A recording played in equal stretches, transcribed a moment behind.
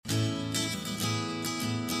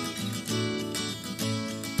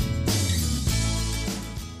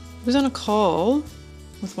I was on a call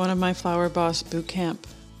with one of my Flower Boss Bootcamp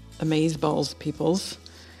Amazeballs peoples,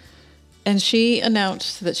 and she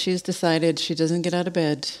announced that she's decided she doesn't get out of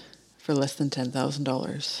bed for less than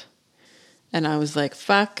 $10,000. And I was like,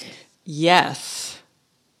 fuck yes.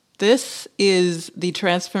 This is the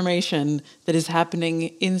transformation that is happening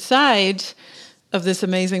inside of this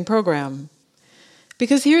amazing program.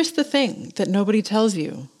 Because here's the thing that nobody tells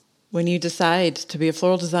you when you decide to be a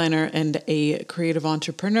floral designer and a creative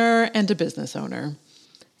entrepreneur and a business owner.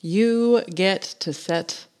 You get to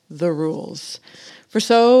set the rules. For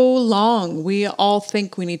so long, we all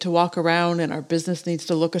think we need to walk around and our business needs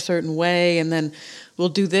to look a certain way, and then we'll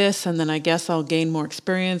do this, and then I guess I'll gain more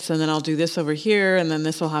experience, and then I'll do this over here, and then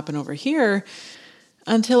this will happen over here,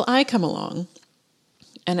 until I come along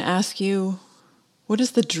and ask you, what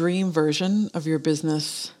does the dream version of your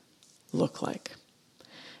business look like?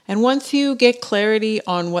 And once you get clarity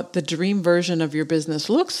on what the dream version of your business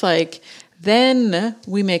looks like, then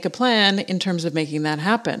we make a plan in terms of making that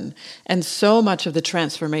happen. And so much of the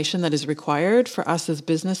transformation that is required for us as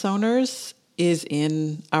business owners is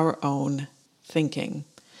in our own thinking.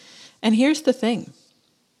 And here's the thing.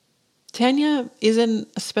 Tanya isn't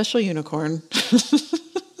a special unicorn.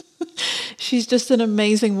 She's just an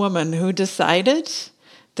amazing woman who decided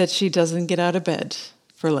that she doesn't get out of bed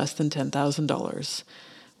for less than $10,000,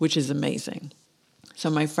 which is amazing. So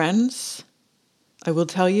my friends, I will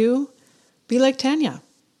tell you, be like Tanya.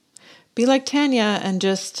 Be like Tanya and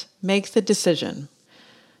just make the decision.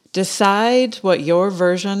 Decide what your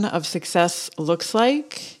version of success looks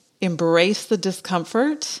like. Embrace the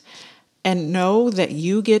discomfort and know that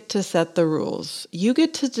you get to set the rules. You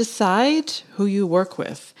get to decide who you work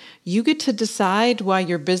with. You get to decide why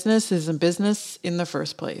your business is a business in the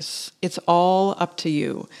first place. It's all up to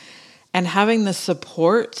you. And having the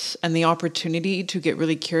support and the opportunity to get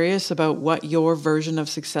really curious about what your version of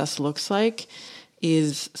success looks like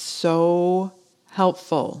is so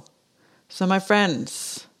helpful. So my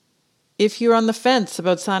friends, if you're on the fence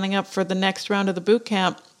about signing up for the next round of the boot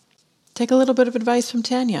camp, take a little bit of advice from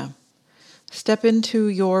Tanya. Step into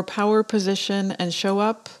your power position and show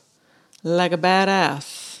up like a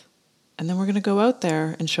badass. And then we're going to go out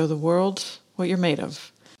there and show the world what you're made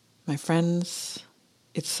of. My friends,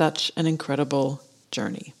 it's such an incredible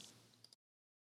journey.